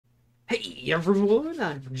Hey everyone,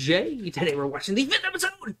 I'm Jay. Today we're watching the 5th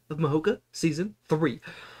episode of Mahouka Season 3.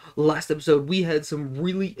 Last episode we had some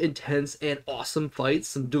really intense and awesome fights,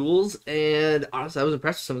 some duels, and honestly I was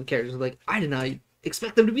impressed with some of the characters. Like, I did not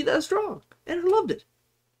expect them to be that strong, and I loved it.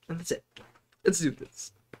 And that's it. Let's do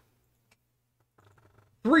this.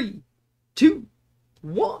 3, 2,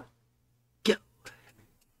 1, go.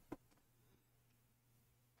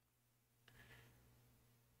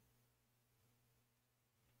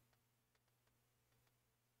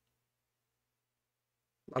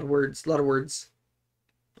 A lot of words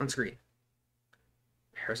on screen.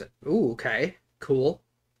 Parasite. Ooh, okay. Cool.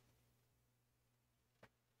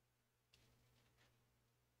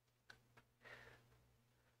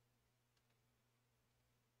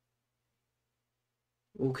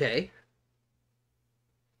 Okay.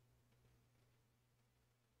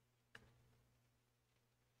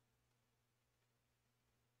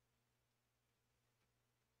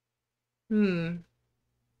 Hmm.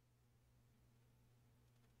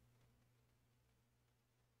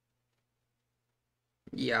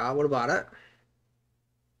 Yeah, what about it?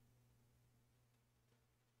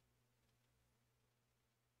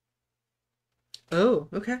 Oh,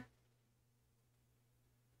 okay.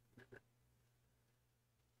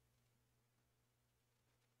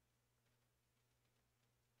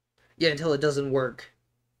 Yeah, until it doesn't work.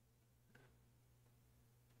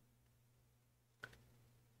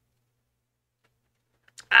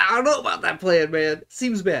 I don't know about that plan, man. It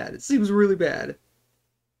seems bad. It seems really bad.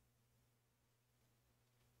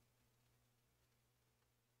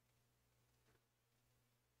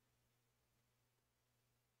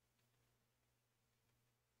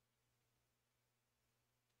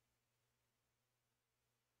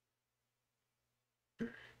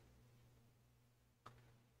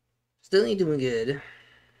 Still ain't doing good.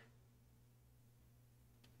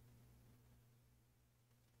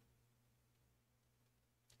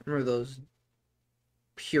 Remember those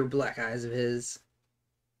pure black eyes of his.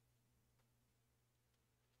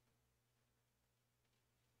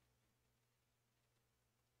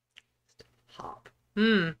 Hop.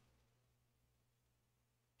 Hmm.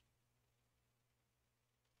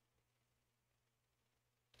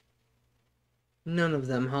 None of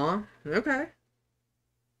them, huh? Okay.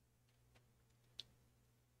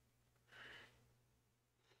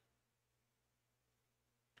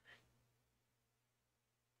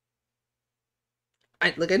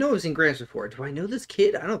 I know I've seen Gramps before. Do I know this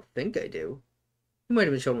kid? I don't think I do. He might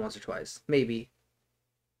have been shown once or twice. Maybe.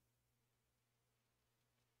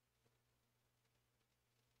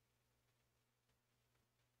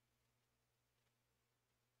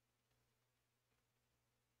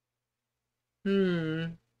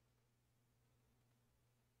 Hmm.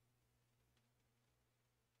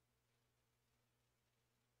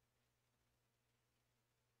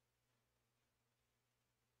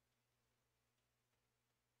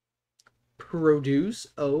 Produce?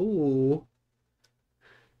 Oh.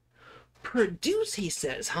 Produce, he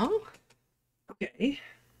says, huh? Okay.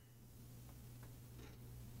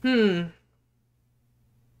 Hmm.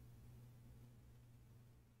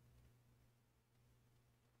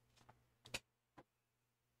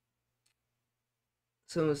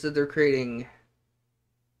 Someone said they're creating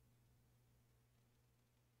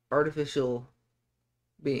artificial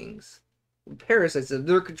beings. Parasites,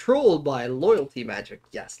 they're controlled by loyalty magic.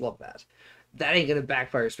 Yes, love that. That ain't gonna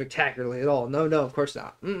backfire spectacularly at all. No, no, of course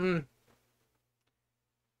not. Mm-mm.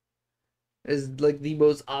 Is like the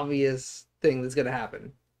most obvious thing that's gonna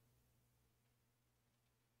happen.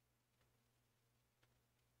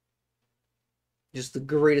 Just the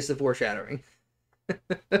greatest of foreshadowing.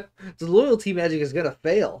 The loyalty magic is gonna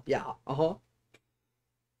fail. Yeah. Uh-huh.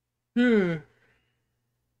 Hmm.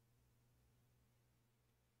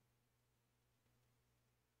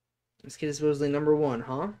 This kid is supposedly number one,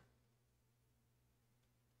 huh?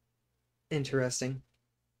 Interesting.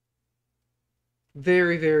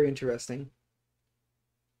 Very, very interesting.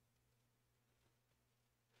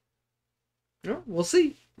 Oh, we'll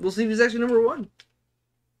see. We'll see if he's actually number one.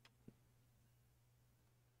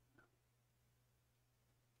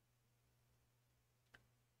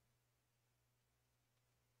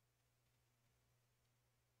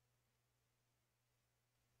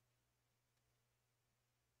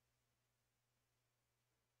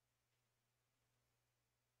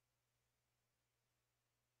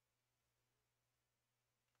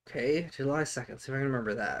 Okay, July 2nd. See if I can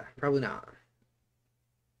remember that. Probably not.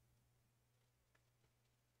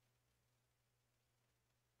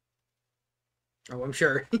 Oh, I'm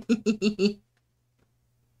sure.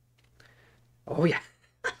 Oh, yeah.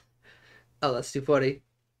 Oh, that's too funny.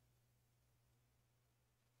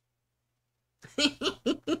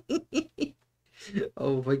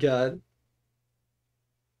 Oh my god.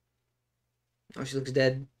 Oh, she looks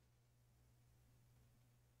dead.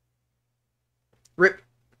 Rip.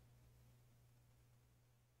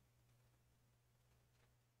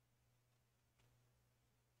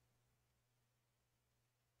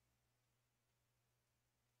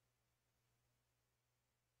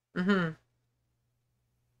 Mm-hmm.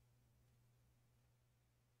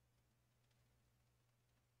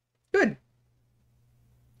 Good.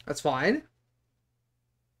 That's fine.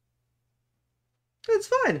 That's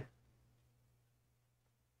fine.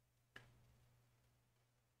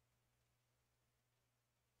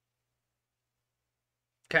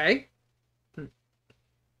 Okay.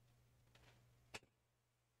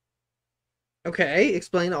 Okay.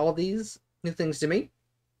 Explain all these new things to me.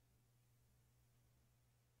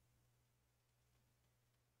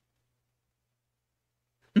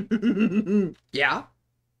 Yeah.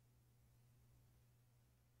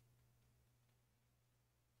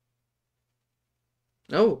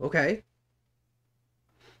 Oh, okay.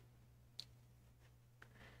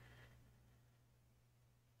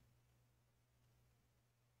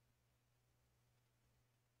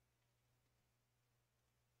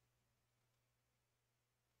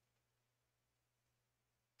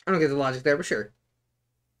 I don't get the logic there, but sure.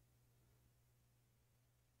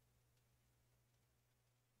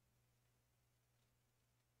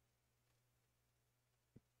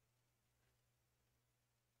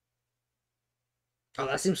 Oh,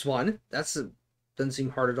 that seems fun. Doesn't seem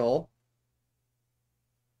hard at all.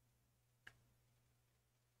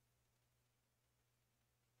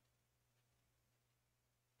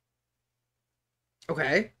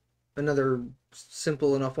 Okay. Another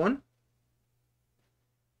simple enough one.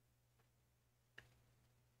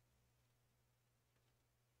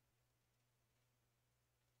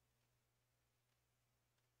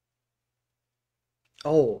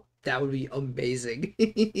 Oh, that would be amazing.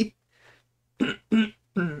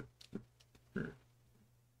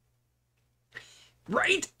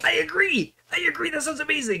 Right? I agree. I agree. That sounds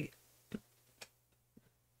amazing.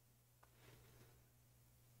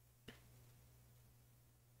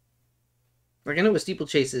 Like, I know what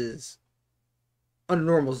steeplechase is under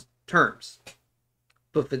normal terms,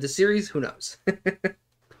 but for the series, who knows?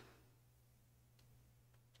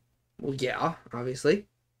 Well, yeah, obviously.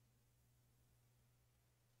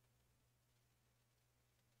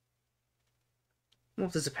 Well,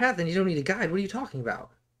 if there's a path, then you don't need a guide. What are you talking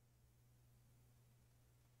about?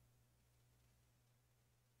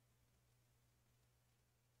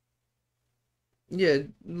 Yeah, a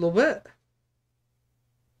little bit.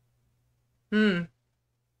 Hmm.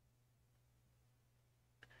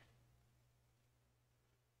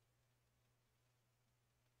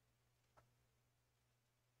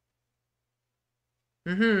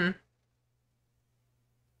 Mm-hmm.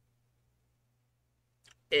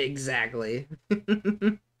 Exactly.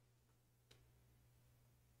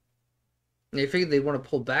 They figured they'd want to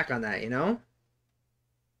pull back on that, you know?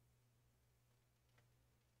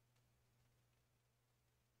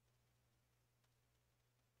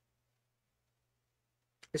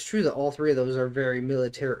 It's true that all three of those are very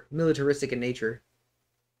militaristic in nature.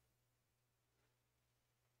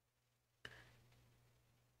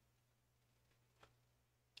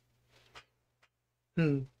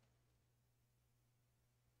 Hmm.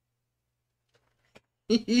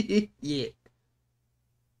 Yeah,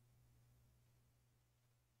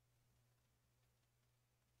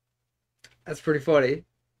 that's pretty funny.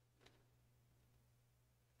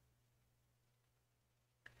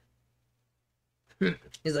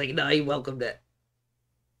 He's like, no, he welcomed it.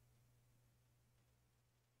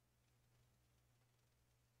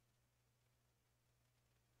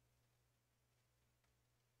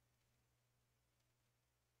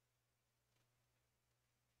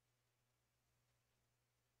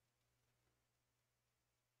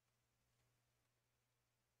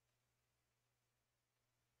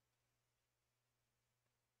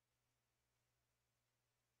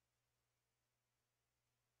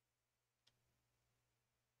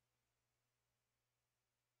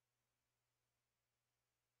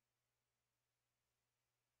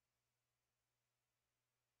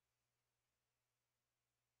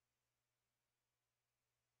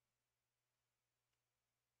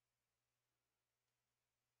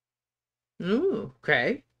 Ooh,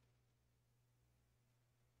 okay.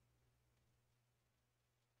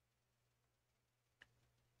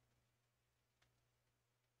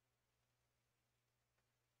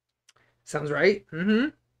 Sounds right. Mm-hmm.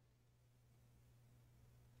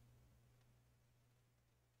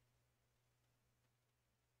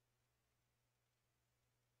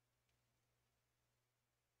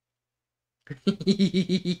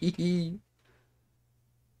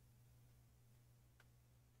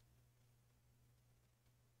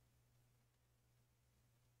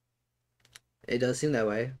 It does seem that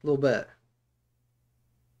way. A little bit.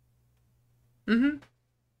 Mm-hmm.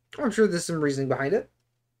 I'm sure there's some reasoning behind it.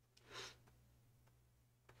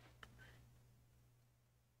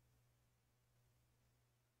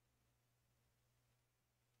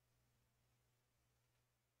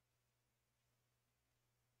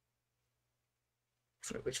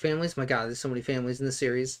 Which families? My God, there's so many families in this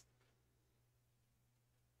series.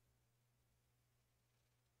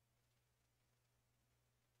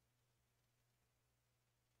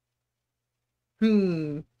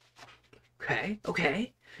 Hmm. Okay.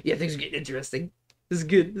 Okay. Yeah, things are getting interesting. This is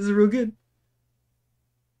good. This is real good.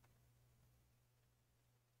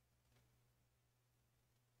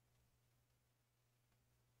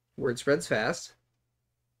 Word spreads fast.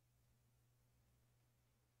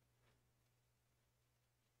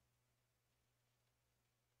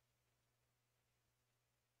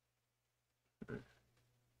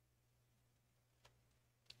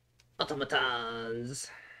 Automatons.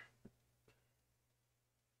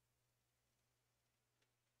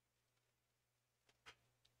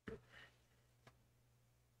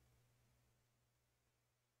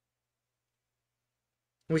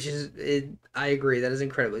 Which is, I agree, that is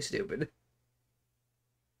incredibly stupid.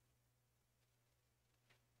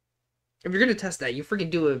 If you're gonna test that, you freaking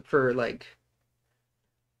do it for, like,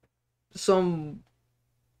 some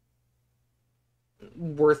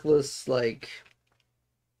worthless, like,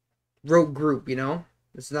 rogue group, you know?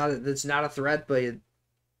 It's not a threat, but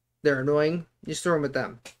they're annoying. You just throw them at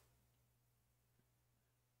them.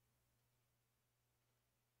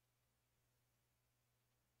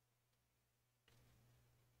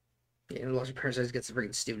 Yeah, and watching Parasite gets the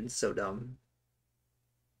freaking students so dumb.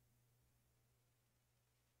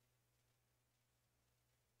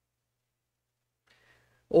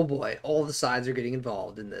 Oh boy, all the sides are getting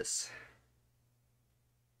involved in this.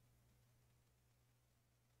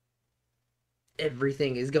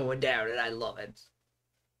 Everything is going down, and I love it.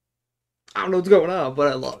 I don't know what's going on, but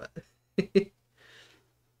I love it.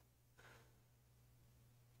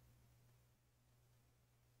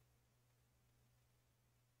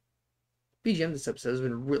 BGM this episode has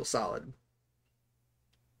been real solid.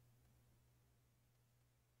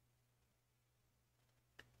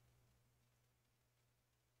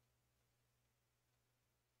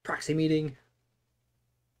 Proxy meeting.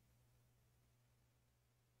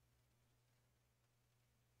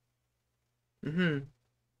 Mm-hmm.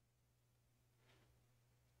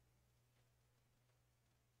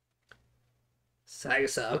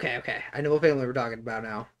 Sagasa. Okay, okay. I know what family we're talking about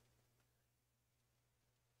now.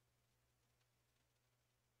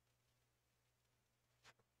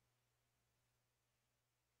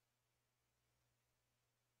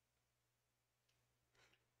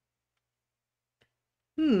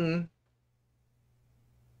 Hmm.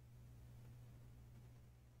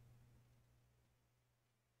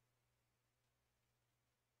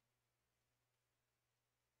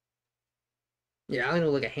 Yeah, I only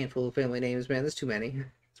know like a handful of family names, man. There's too many.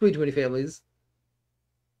 It's way too many families.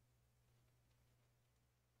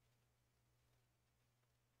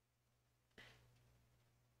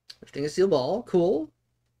 Lifting a steel ball. Cool.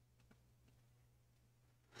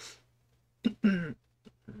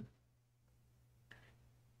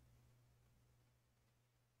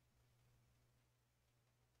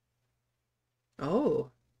 Oh.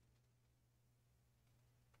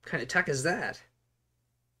 What kind of tech is that?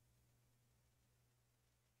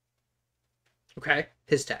 Okay.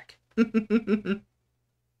 His tech.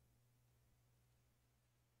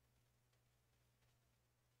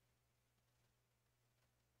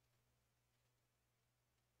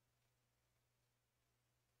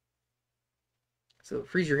 So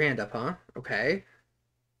freeze your hand up, huh? Okay.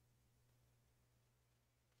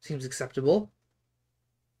 Seems acceptable.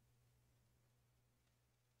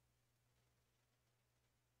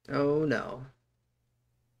 Oh no.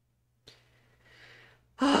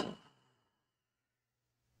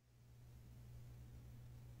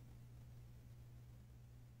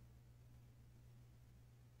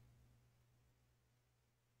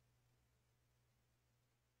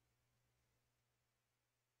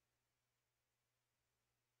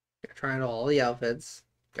 Trying all the outfits.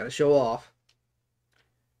 Gotta show off.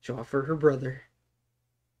 Show off for her brother.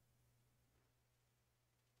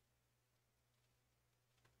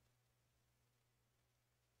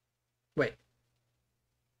 Wait.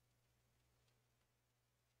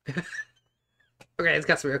 Okay, it's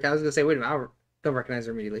Katsumi. Okay, I was gonna say, wait a minute, I don't recognize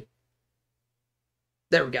her immediately.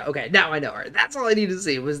 There we go. Okay, now I know her. That's all I needed to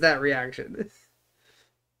see was that reaction.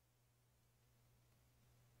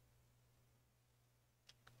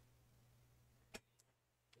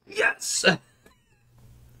 Yes!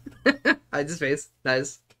 I just face.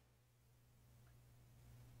 Nice.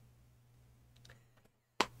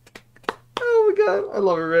 god, I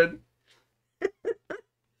love her, man.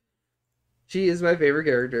 She is my favorite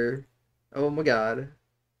character. Oh my god.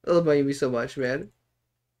 I love Mayumi so much, man.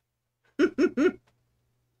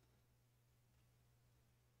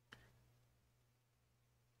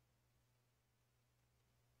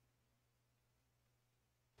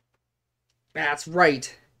 That's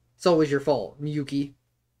right. It's always your fault, Miyuki.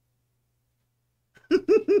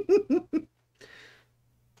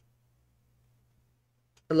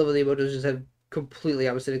 I love how the emotos just have completely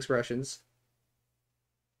opposite expressions.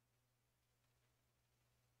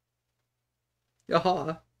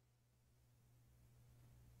 Aha.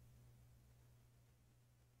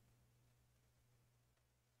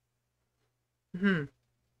 Hmm.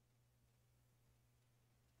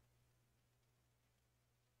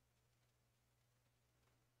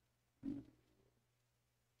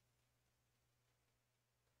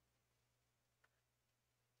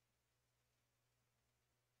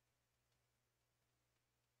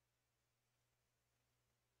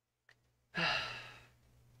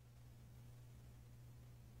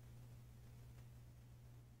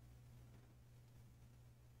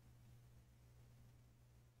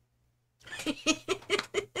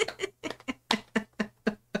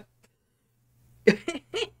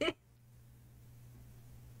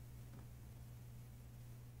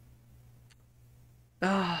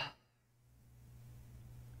 Ah.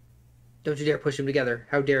 Don't you dare push them together.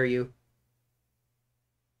 How dare you?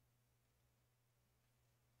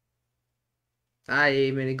 I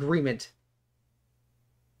am in agreement.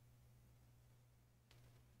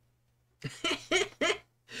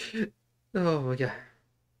 Oh my god.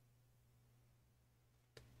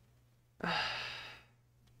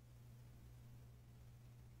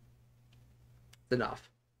 It's enough.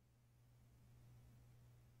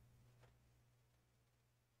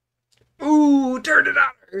 Ooh, turn it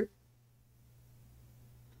on her.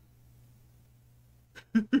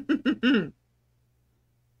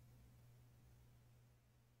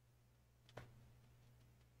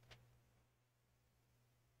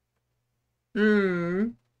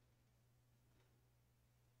 Hmm.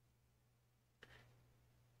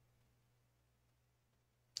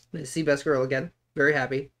 See Best Girl again. Very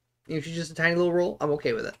happy. If she's just a tiny little role, I'm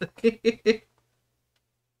okay with it.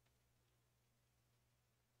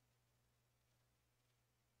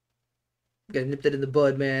 Gotta nip that in the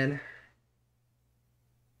bud, man.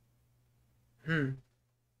 Hmm.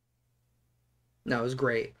 No, it was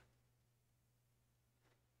great.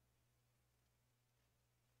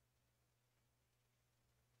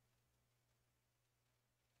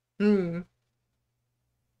 Hmm.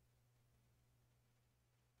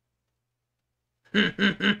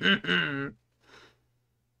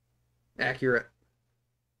 Accurate.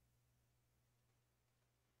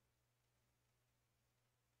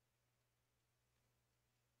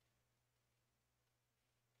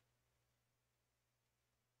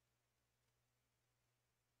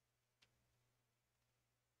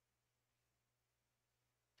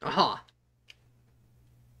 Aha.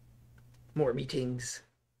 More meetings.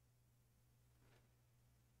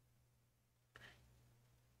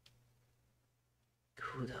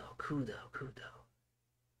 Kudo, Kudo, Kudo.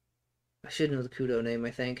 I should know the Kudo name, I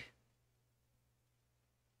think.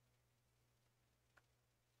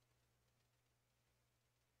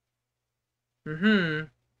 Mm-hmm.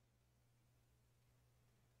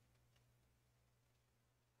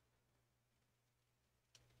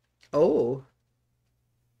 Oh,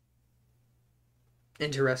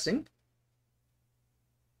 interesting.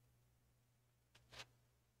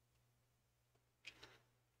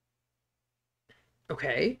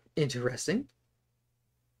 Okay, interesting.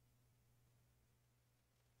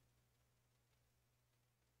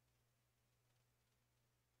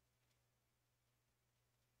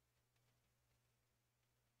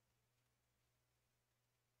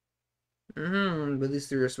 Mm-hmm. But these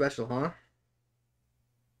three are special, huh?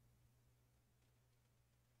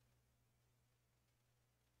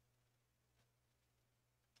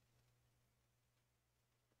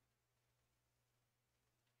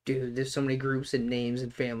 Dude, there's so many groups and names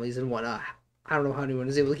and families and whatnot. I don't know how anyone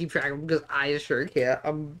is able to keep track of them because I sure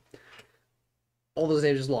can't. All those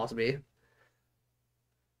names just lost me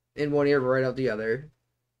in one ear, right out the other.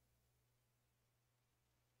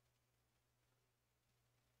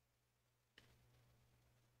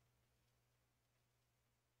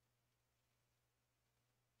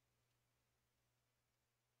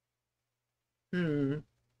 Hmm.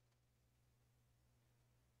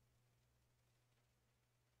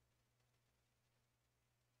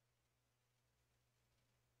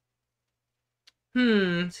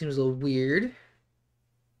 Hmm. Seems a little weird.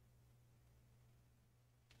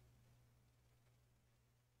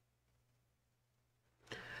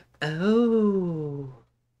 Oh.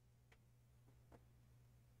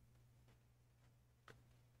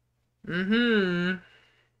 Mm-hmm.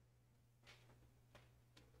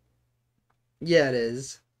 Yeah, it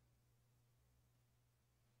is.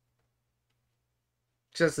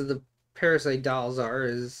 Just that the Parasite dolls are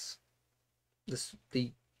is this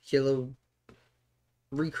the yellow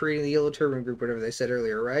recreating the Yellow Turban group, whatever they said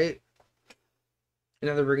earlier, right? And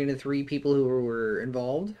now they're bringing in 3 people who were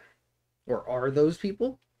involved, or are those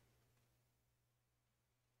people?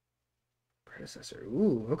 Predecessor.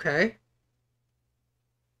 Ooh, okay.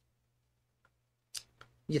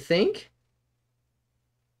 You think?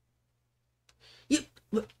 Yep.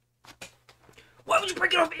 Why would you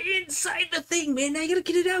break it off inside the thing, man? Now you gotta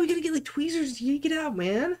get it out. You gotta get like tweezers to get it out,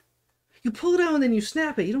 man. You pull it out and then you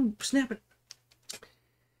snap it. You don't snap it.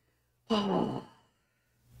 Oh,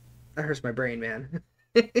 that hurts my brain, man.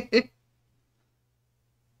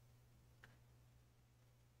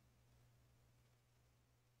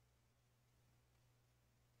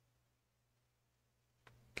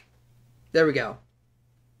 There we go.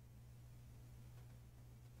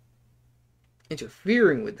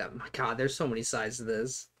 Interfering with them. My God, there's so many sides to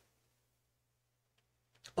this.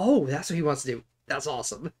 Oh, that's what he wants to do. That's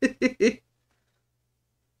awesome. Good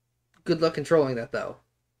luck controlling that, though.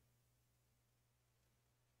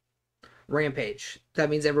 Rampage. That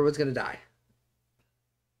means everyone's gonna die.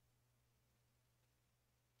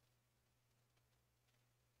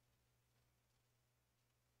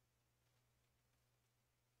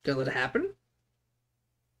 Gonna let it happen?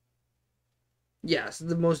 Yes,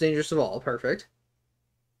 the most dangerous of all. Perfect.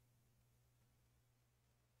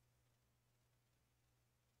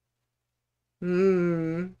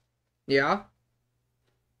 Hmm. Yeah.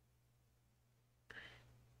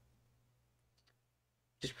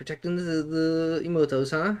 Just protecting the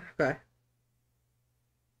Emotos, huh? Okay.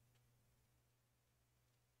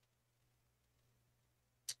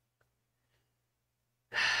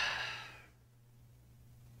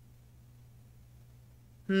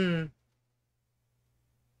 Hmm.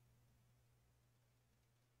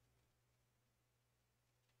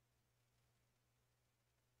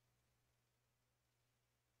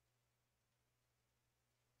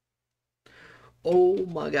 Oh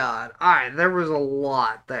my God. Alright, there was a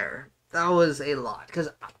lot there. That was a lot. Because,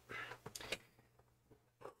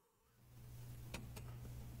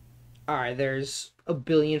 alright, there's a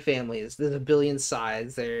billion families. There's a billion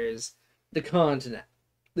sides. There's the continent.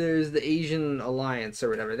 There's the Asian Alliance or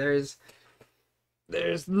whatever. There's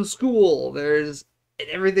the school. There's and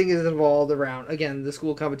everything is involved around again the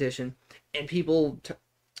school competition and people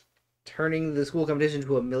turning the school competition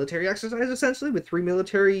into a military exercise essentially with 3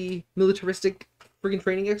 militaristic freaking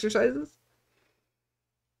training exercises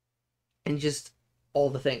and just all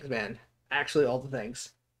the things, man. Actually, all the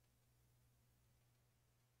things.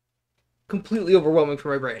 Completely overwhelming for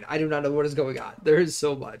my brain. I do not know what is going on. There is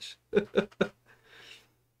so much.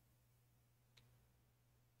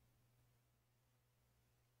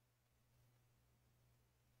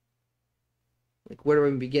 Like, where do I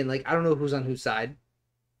even begin? Like, I don't know who's on whose side.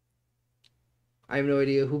 I have no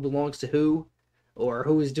idea who belongs to who, or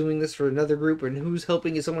who is doing this for another group, and who's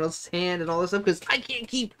helping in someone else's hand, and all this stuff, because I can't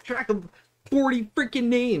keep track of 40 freaking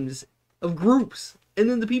names of groups, and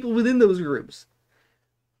then the people within those groups.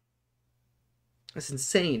 That's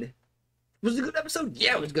insane. Was it a good episode?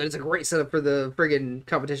 Yeah, it was good. It's a great setup for the friggin'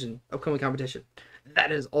 competition, upcoming competition.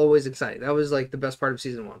 That is always exciting. That was like the best part of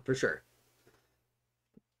season 1, for sure.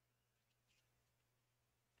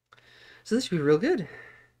 So this should be real good.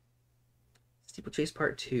 Steeplechase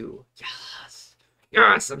Part 2. Yes!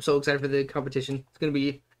 Yes! I'm so excited for the competition. It's going to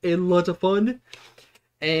be a lot of fun.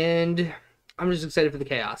 And I'm just excited for the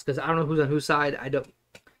chaos, because I don't know who's on whose side. I don't...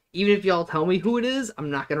 Even if y'all tell me who it is,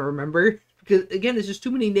 I'm not going to remember. Because, again, it's just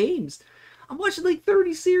too many names. I'm watching like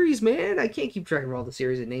 30 series, man. I can't keep track of all the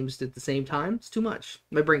series and names at the same time. It's too much.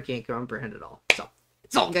 My brain can't comprehend it all. So,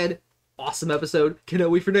 it's all good. Awesome episode.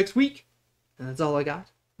 Cannot wait for next week. And that's all I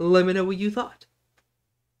got. Let me know what you thought.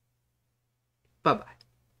 Bye-bye.